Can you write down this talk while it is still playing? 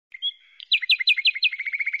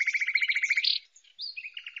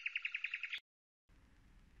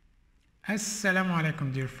Assalamu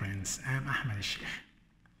alaikum, dear friends. I'm Ahmed al-Sheikh.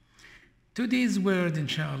 Today's word,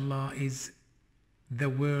 inshallah, is the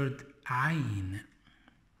word ayn.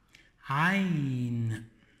 Ayn.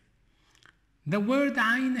 The word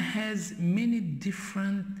ayn has many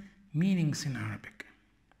different meanings in Arabic.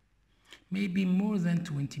 Maybe more than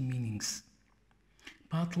 20 meanings.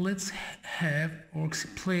 But let's have or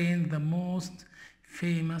explain the most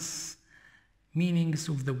famous meanings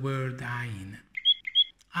of the word ayn.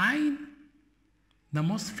 Ayn, the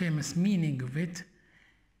most famous meaning of it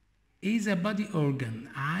is a body organ.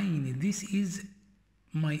 Ayn, this is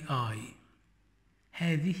my eye.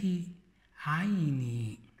 هذه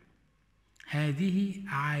عيني. هذه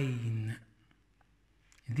عين.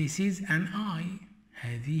 This is an eye.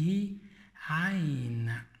 هذه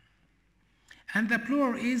عين. And the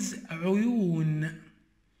plural is عيون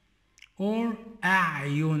or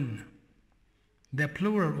أعين. The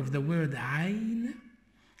plural of the word عين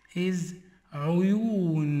is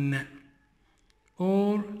عيون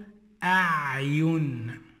or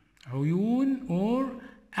أعين. عيون or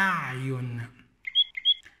أعين.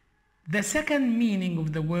 The second meaning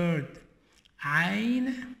of the word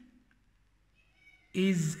عين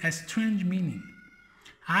is a strange meaning.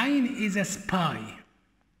 عين is a spy.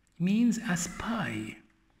 Means a spy.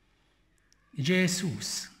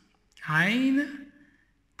 جاسوس. عين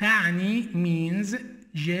تعني means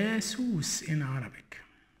جاسوس in Arabic.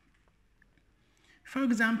 For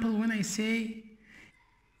example, when I say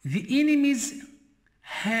the enemies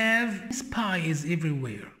have spies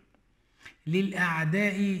everywhere.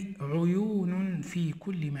 للأعداء عيون في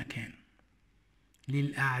كل مكان.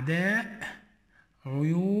 للأعداء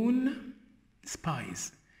عيون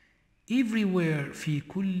spies everywhere في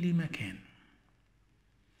كل مكان.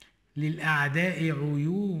 للأعداء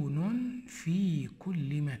عيون في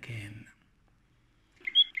كل مكان.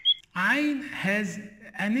 عين has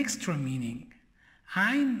an extra meaning.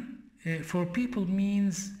 عين for people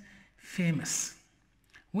means famous.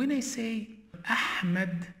 When I say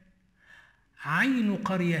أحمد عين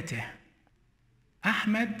قريته.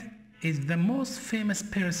 Ahmed is the most famous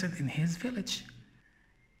person in his village.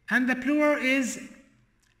 And the plural is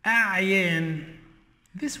أعيان.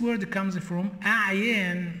 This word comes from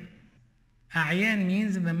أعيان. أعيان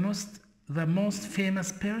means the most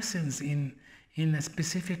famous persons in a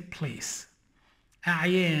specific place.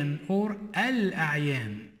 أعيان or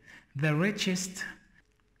الأعيان, the richest,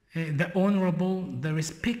 the honorable, the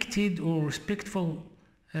respected or respectful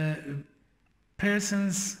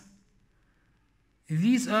persons.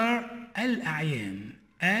 These are الأعيان.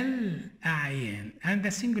 الأعيان. And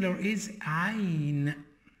the singular is عين.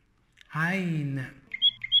 عين.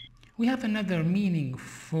 We have another meaning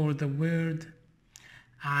for the word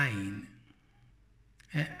عين.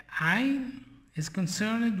 عين is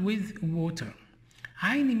concerned with water.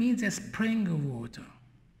 عين means a spring of water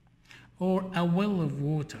or a well of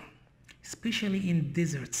water, especially in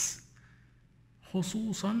deserts.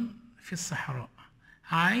 خصوصا في الصحراء.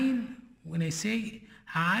 عين, when I say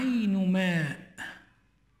عين ماء.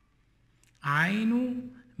 عين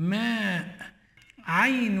ماء.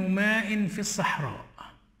 عين ماء في الصحراء.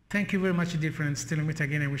 Thank you very much, dear friends. Till we meet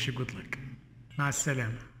again, I wish you good luck. مع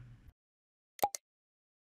السلامة.